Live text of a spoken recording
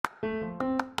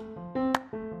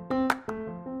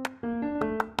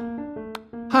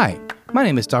Hi, my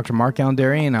name is Dr. Mark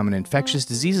Alendary, and I'm an infectious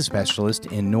diseases specialist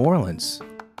in New Orleans.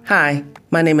 Hi,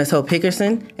 my name is Hope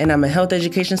Hickerson, and I'm a health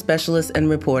education specialist and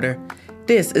reporter.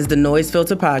 This is the Noise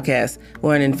Filter Podcast,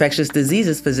 where an infectious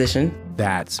diseases physician,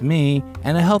 That's me,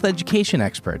 and a health education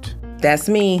expert, that's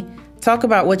me, talk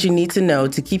about what you need to know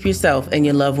to keep yourself and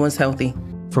your loved ones healthy.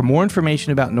 For more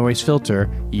information about Noise Filter,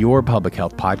 your public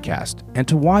health podcast, and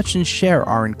to watch and share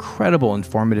our incredible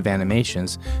informative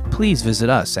animations, please visit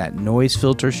us at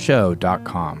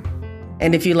noisefiltershow.com.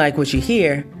 And if you like what you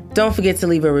hear, don't forget to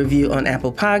leave a review on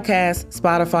Apple Podcasts,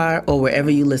 Spotify, or wherever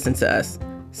you listen to us.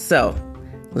 So,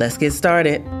 let's get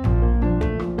started.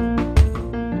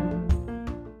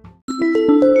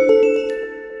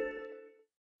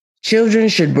 Children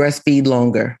should breastfeed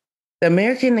longer. The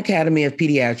American Academy of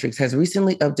Pediatrics has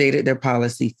recently updated their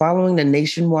policy following the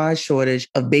nationwide shortage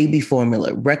of baby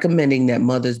formula, recommending that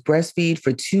mothers breastfeed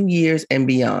for 2 years and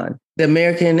beyond. The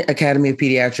American Academy of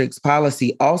Pediatrics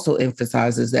policy also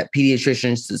emphasizes that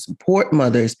pediatricians should support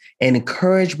mothers and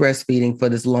encourage breastfeeding for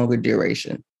this longer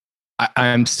duration.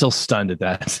 I'm still stunned at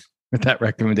that. With that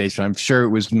recommendation. I'm sure it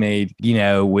was made,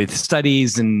 with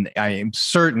studies, and I am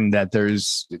certain that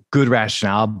there's good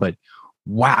rationale, but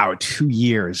wow, 2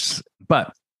 years.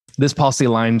 But this policy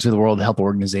aligns with the World Health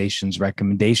Organization's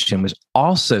recommendation, which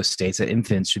also states that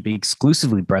infants should be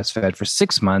exclusively breastfed for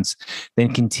 6 months,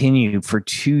 then continue for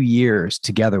 2 years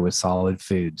together with solid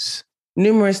foods.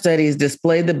 Numerous studies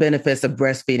display the benefits of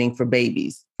breastfeeding for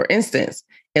babies. For instance,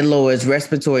 it lowers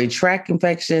respiratory tract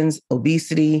infections,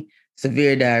 obesity,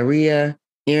 severe diarrhea,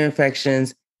 ear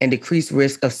infections, and decreased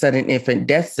risk of sudden infant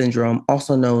death syndrome,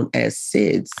 also known as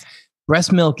SIDS.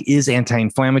 Breast milk is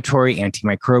anti-inflammatory,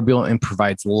 antimicrobial, and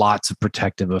provides lots of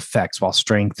protective effects while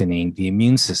strengthening the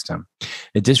immune system.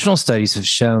 Additional studies have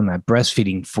shown that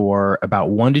breastfeeding for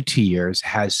about 1 to 2 years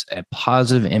has a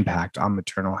positive impact on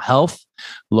maternal health,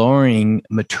 lowering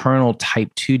maternal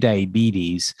type 2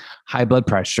 diabetes, high blood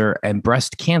pressure, and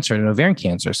breast cancer and ovarian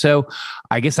cancer. So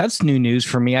I guess that's new news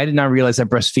for me. I did not realize that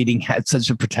breastfeeding had such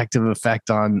a protective effect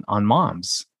on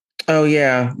moms. Oh,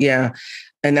 yeah. Yeah.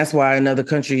 And that's why in other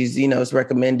countries, it's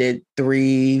recommended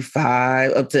 3,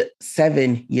 5, up to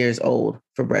 7 years old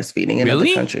for breastfeeding in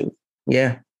other countries.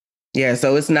 Yeah. Yeah.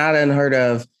 So it's not unheard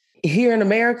of here in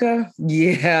America.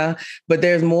 Yeah. But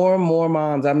there's more and more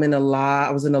moms. I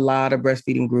was in a lot of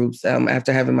breastfeeding groups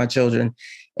after having my children,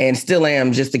 and still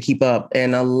am, just to keep up.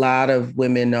 And a lot of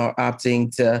women are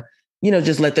opting to,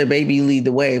 just let their baby lead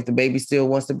the way. If the baby still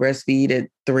wants to breastfeed at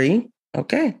 3,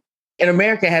 okay. In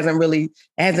America,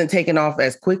 hasn't taken off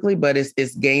as quickly, but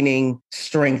it's gaining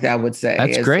strength, I would say.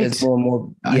 That's great. It's more and more,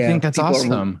 I think that's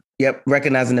awesome.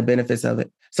 Recognizing the benefits of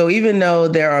it. So even though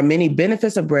there are many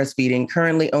benefits of breastfeeding,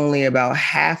 currently only about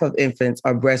half of infants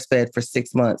are breastfed for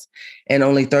 6 months, and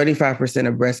only 35%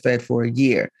 are breastfed for a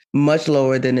year, much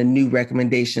lower than the new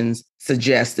recommendations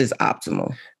suggest is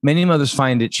optimal. Many mothers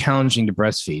find it challenging to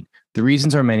breastfeed. The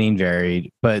reasons are many and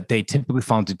varied, but they typically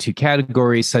fall into 2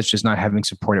 categories, such as not having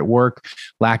support at work,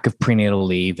 lack of prenatal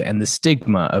leave, and the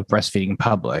stigma of breastfeeding in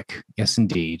public. Yes,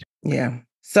 indeed. Yeah.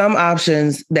 Some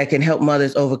options that can help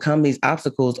mothers overcome these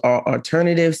obstacles are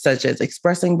alternatives, such as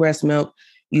expressing breast milk,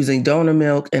 using donor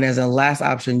milk, and as a last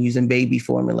option, using baby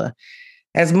formula.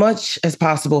 As much as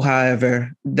possible,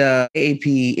 however, the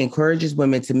AAP encourages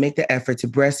women to make the effort to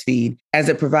breastfeed, as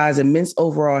it provides immense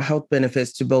overall health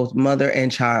benefits to both mother and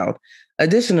child.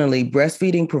 Additionally,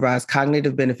 breastfeeding provides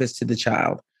cognitive benefits to the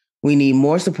child. We need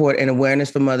more support and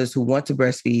awareness for mothers who want to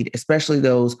breastfeed, especially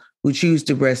those who choose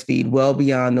to breastfeed well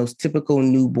beyond those typical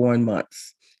newborn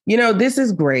months. This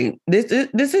is great.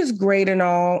 This is great and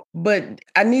all, but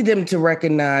I need them to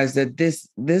recognize that this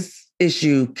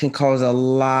issue can cause a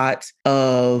lot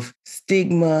of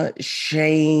stigma,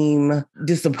 shame,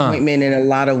 disappointment in a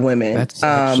lot of women. That's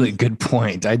actually a good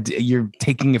point. You're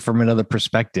taking it from another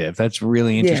perspective. That's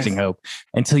really interesting, yes. Hope.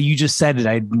 Until you just said it,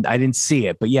 I didn't see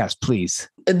it. But yes, please.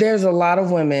 There's a lot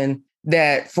of women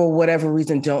that, for whatever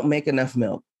reason, don't make enough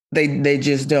milk. They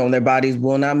just don't. Their bodies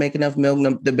will not make enough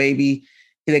milk. The baby,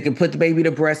 they can put the baby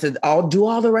to breast, do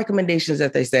all the recommendations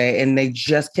that they say, and they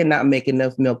just cannot make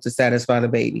enough milk to satisfy the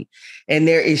baby. And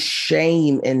there is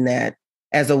shame in that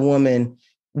as a woman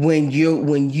when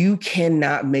you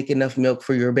cannot make enough milk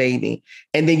for your baby.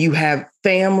 And then you have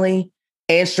family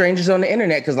and strangers on the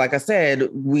internet. Because like I said,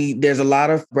 there's a lot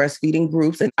of breastfeeding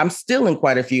groups, and I'm still in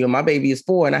quite a few, and my baby is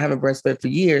 4 and I haven't breastfed for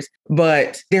years,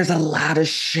 but there's a lot of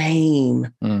shame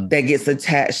that gets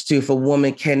attached to if a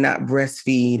woman cannot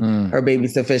breastfeed her baby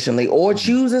sufficiently or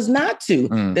chooses not to.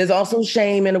 There's also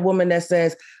shame in a woman that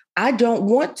says, I don't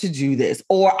want to do this,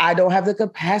 or I don't have the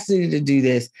capacity to do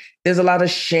this. There's a lot of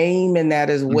shame in that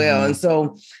as well. Mm-hmm. And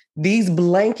so these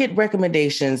blanket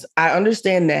recommendations, I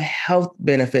understand the health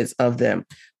benefits of them,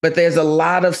 but there's a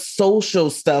lot of social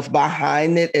stuff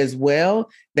behind it as well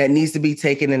that needs to be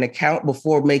taken into account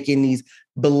before making these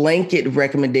blanket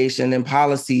recommendations and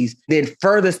policies, then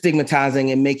further stigmatizing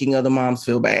and making other moms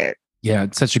feel bad. Yeah,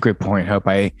 it's such a great point, Hope.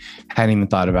 I hadn't even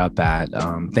thought about that.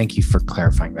 Thank you for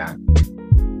clarifying that.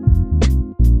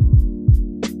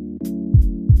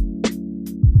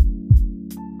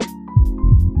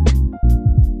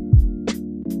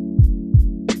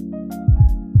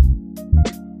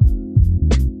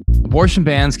 Abortion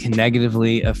bans can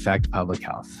negatively affect public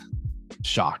health.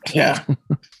 Shocked. Yeah.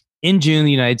 In June,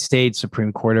 the United States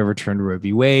Supreme Court overturned Roe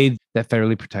v. Wade that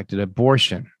federally protected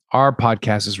abortion. Our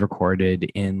podcast is recorded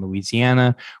in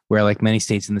Louisiana, where, like many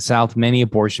states in the South, many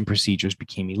abortion procedures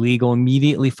became illegal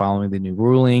immediately following the new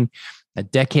ruling. A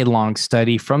decade-long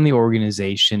study from the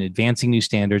organization Advancing New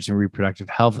Standards in Reproductive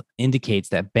Health indicates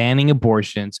that banning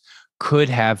abortions could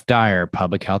have dire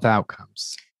public health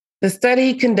outcomes. The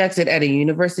study, conducted at a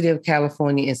University of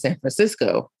California in San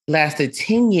Francisco, lasted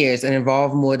 10 years and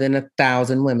involved more than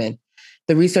 1,000 women.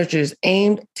 The researchers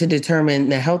aimed to determine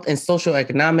the health and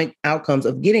socioeconomic outcomes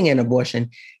of getting an abortion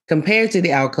compared to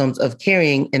the outcomes of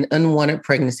carrying an unwanted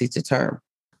pregnancy to term.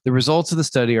 The results of the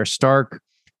study are stark.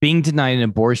 Being denied an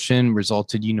abortion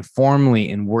resulted uniformly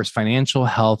in worse financial,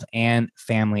 health, and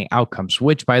family outcomes,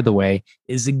 which, by the way,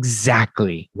 is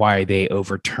exactly why they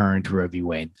overturned Roe v.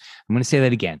 Wade. I'm going to say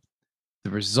that again. The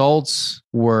results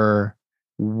were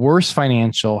worse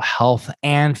financial, health,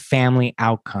 and family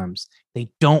outcomes. They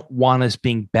don't want us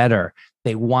being better.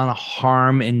 They want to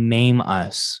harm and maim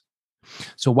us.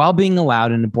 So while being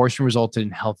allowed, an abortion resulted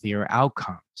in healthier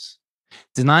outcomes.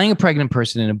 Denying a pregnant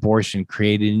person an abortion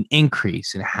created an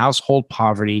increase in household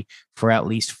poverty for at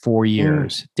least 4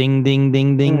 years. Ding, ding,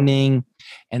 ding, ding, ding.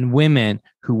 And women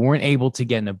who weren't able to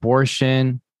get an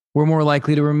abortion were more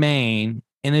likely to remain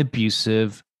in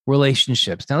abusive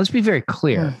relationships. Now, let's be very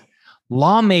clear.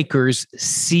 Lawmakers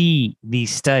see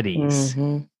these studies.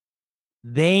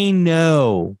 They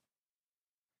know.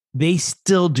 They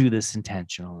still do this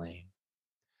intentionally.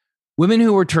 Women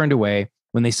who were turned away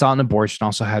when they sought an abortion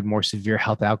also had more severe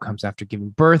health outcomes after giving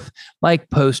birth, like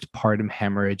postpartum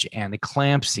hemorrhage and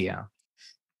eclampsia.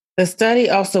 The study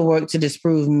also worked to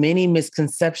disprove many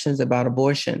misconceptions about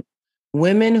abortion.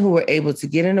 Women who were able to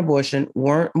get an abortion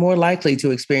weren't more likely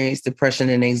to experience depression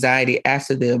and anxiety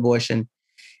after the abortion.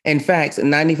 In fact,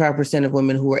 95% of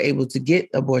women who were able to get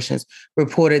abortions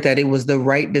reported that it was the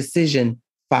right decision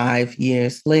 5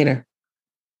 years later.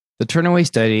 The Turnaway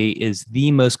study is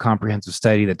the most comprehensive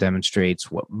study that demonstrates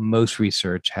what most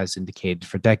research has indicated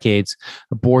for decades.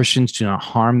 Abortions do not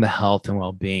harm the health and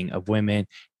well-being of women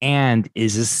and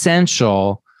is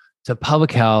essential to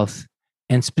public health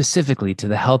and specifically to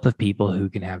the health of people who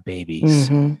can have babies.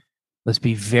 Let's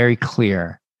be very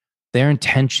clear. Their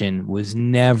intention was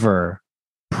never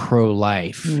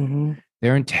pro-life.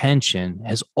 Their intention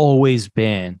has always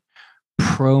been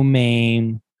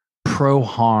pro-maim,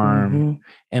 pro-harm,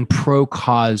 and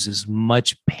pro-cause as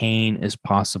much pain as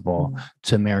possible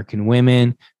to American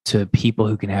women, to people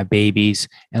who can have babies,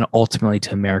 and ultimately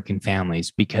to American families.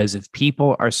 Because if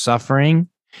people are suffering,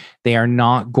 they are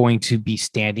not going to be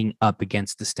standing up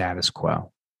against the status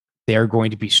quo. They are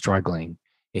going to be struggling.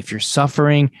 If you're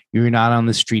suffering, you're not on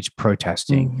the streets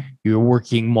protesting. You're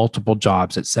working multiple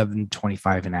jobs at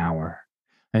 $7.25 an hour.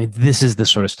 I mean, this is the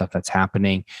sort of stuff that's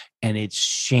happening, and it's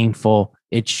shameful.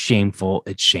 It's shameful.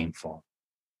 It's shameful.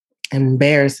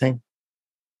 Embarrassing.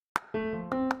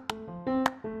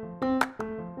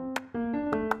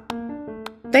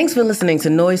 Thanks for listening to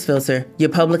Noise Filter, your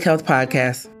public health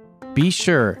podcast. Be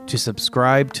sure to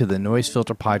subscribe to the Noise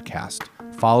Filter podcast,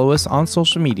 follow us on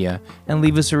social media, and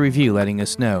leave us a review letting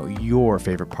us know your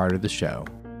favorite part of the show.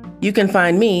 You can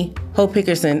find me, Hope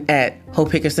Hickerson, at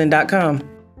hopehickerson.com.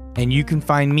 And you can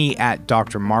find me at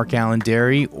Dr. Mark Allen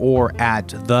Derry or at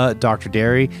the Dr.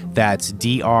 Derry. That's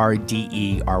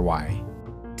DRDERY.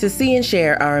 To see and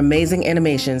share our amazing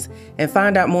animations and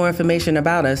find out more information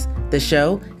about us, the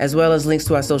show, as well as links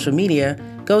to our social media,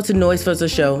 go to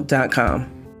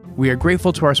noisefiltershow.com. We are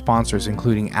grateful to our sponsors,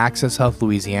 including Access Health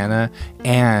Louisiana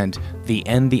and the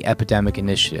End the Epidemic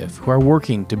Initiative, who are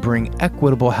working to bring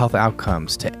equitable health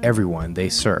outcomes to everyone they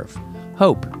serve.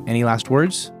 Hope, any last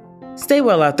words? Stay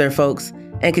well out there, folks,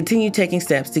 and continue taking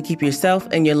steps to keep yourself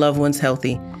and your loved ones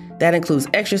healthy. That includes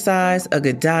exercise, a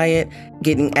good diet,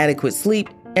 getting adequate sleep,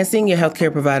 and seeing your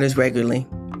healthcare providers regularly.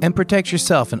 And protect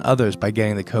yourself and others by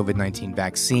getting the COVID-19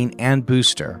 vaccine and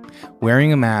booster,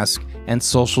 wearing a mask, and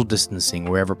social distancing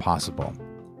wherever possible.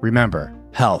 Remember,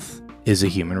 health is a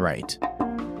human right.